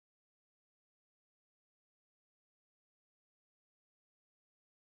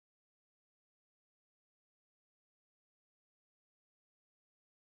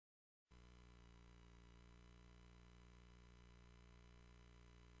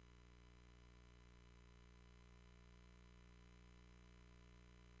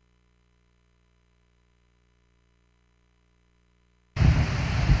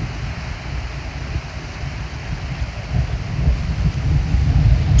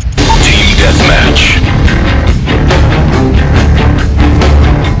Deathmatch.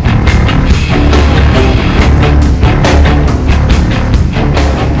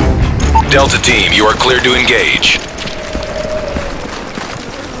 Delta Team, you are cleared to engage.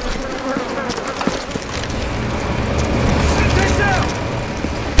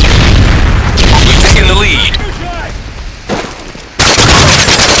 We've taken the lead.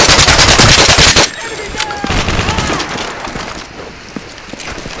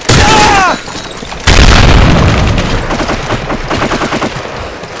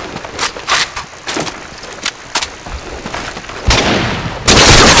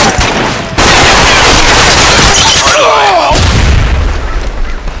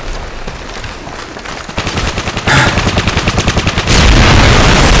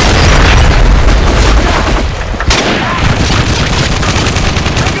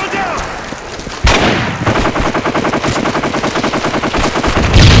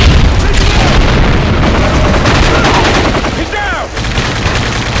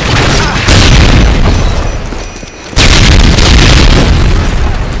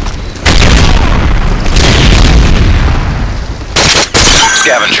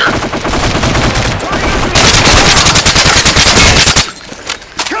 Scavenger.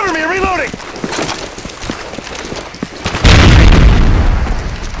 Cover me, reloading!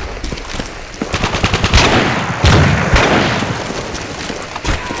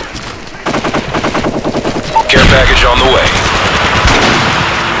 Care package on the way.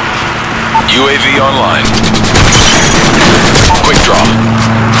 UAV online. Quick draw.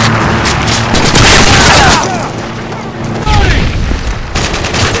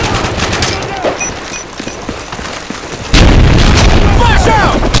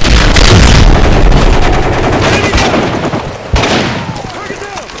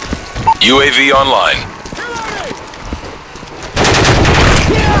 UAV online.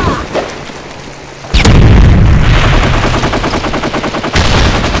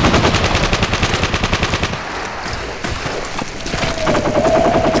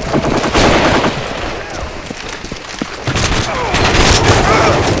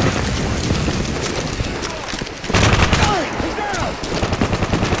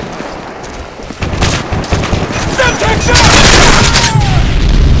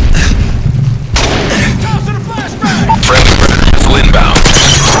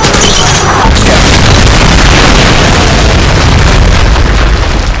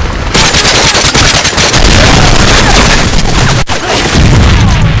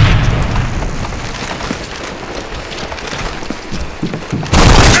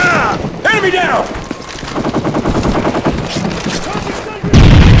 Enemy down!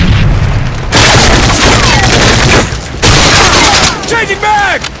 Changing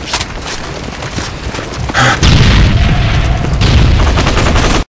back!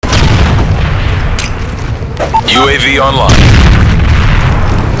 UAV online.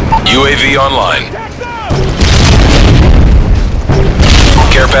 UAV online.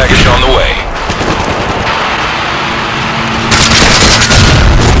 Care package on the way.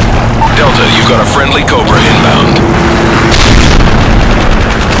 Delta, you've got a friendly Cobra inbound.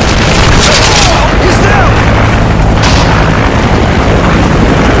 He's down!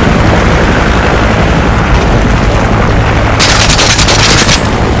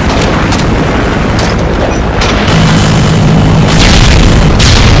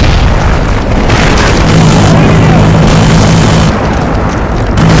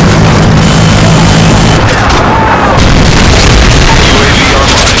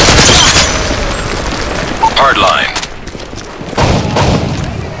 Hardline.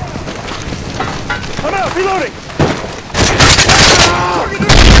 I'm out, reloading!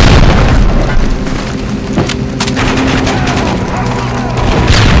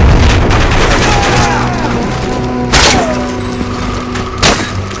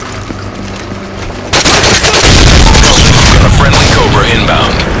 Got a friendly Cobra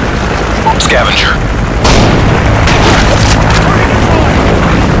inbound. Scavenger.